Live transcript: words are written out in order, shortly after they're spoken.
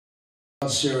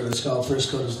Let's share it. It's called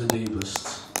First Cut is the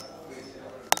Deepest.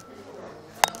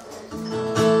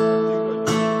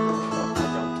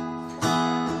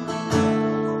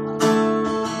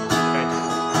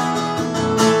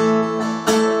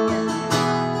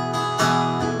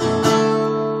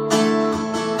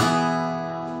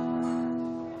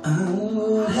 I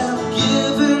would have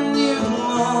given you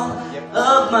all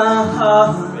of my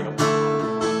heart,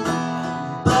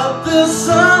 but there's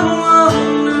someone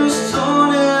who's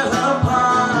torn it apart.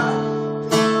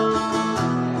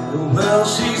 Well,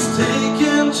 she's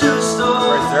taken just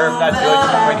all reserve that good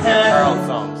Quincy Charles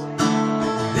songs.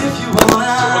 If you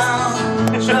wanna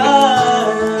try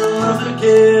love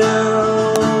again,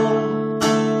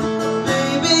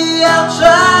 baby, I'll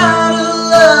try to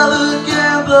love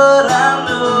again, but I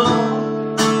know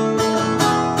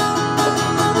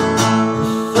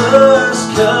the first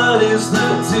cut is the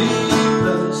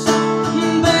deepest.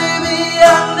 Baby, I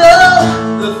know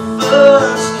the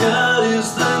first cut is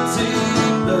the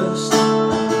deepest.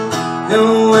 And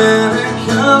when it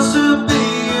comes to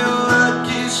being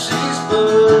lucky, she's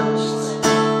first.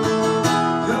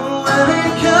 And when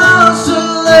it comes to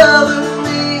loving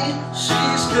me,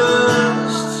 she's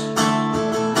cursed.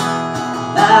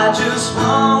 I just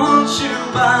want you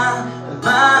by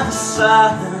my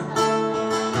side,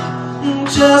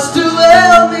 just to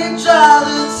help me dry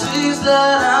the tears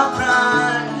that I've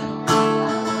cried.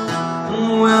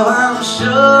 Well, I'm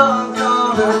sure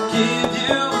gonna give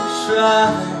you a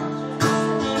try,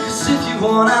 'cause if you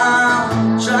want, I'll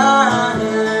try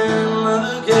and love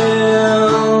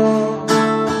again.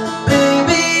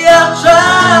 Baby, I'll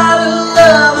try to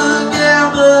love again,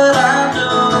 but I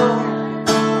know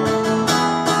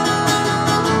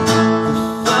the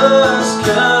first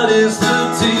cut is the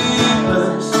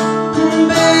deepest.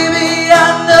 Baby, I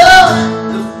know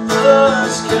the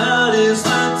first cut is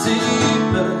the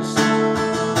deepest.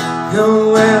 And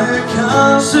when it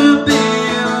comes to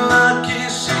being lucky,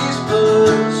 she's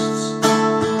first.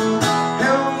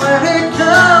 And when it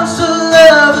comes to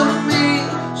loving me,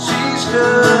 she's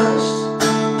cursed.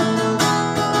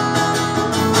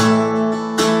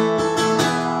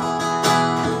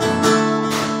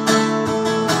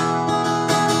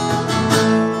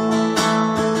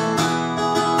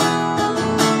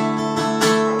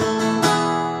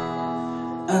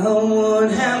 I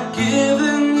would have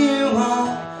given you all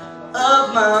of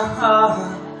my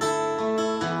heart,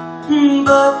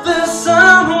 but there's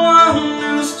someone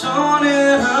who's torn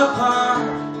it apart.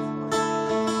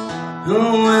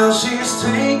 Well, she's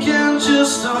taken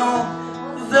just all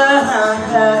that I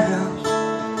have,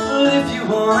 but if you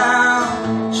want,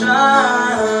 I'll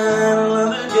try to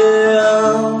love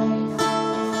again.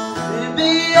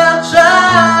 Baby, I'll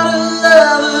try to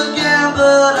love again,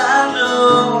 but I know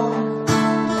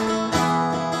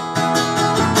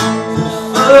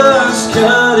first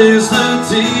cut is the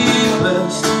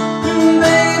deepest.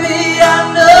 Baby, I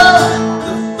know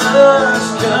the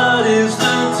first cut is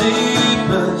the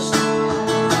deepest.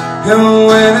 And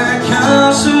when it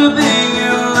comes to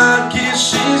being lucky,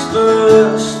 she's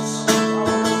first.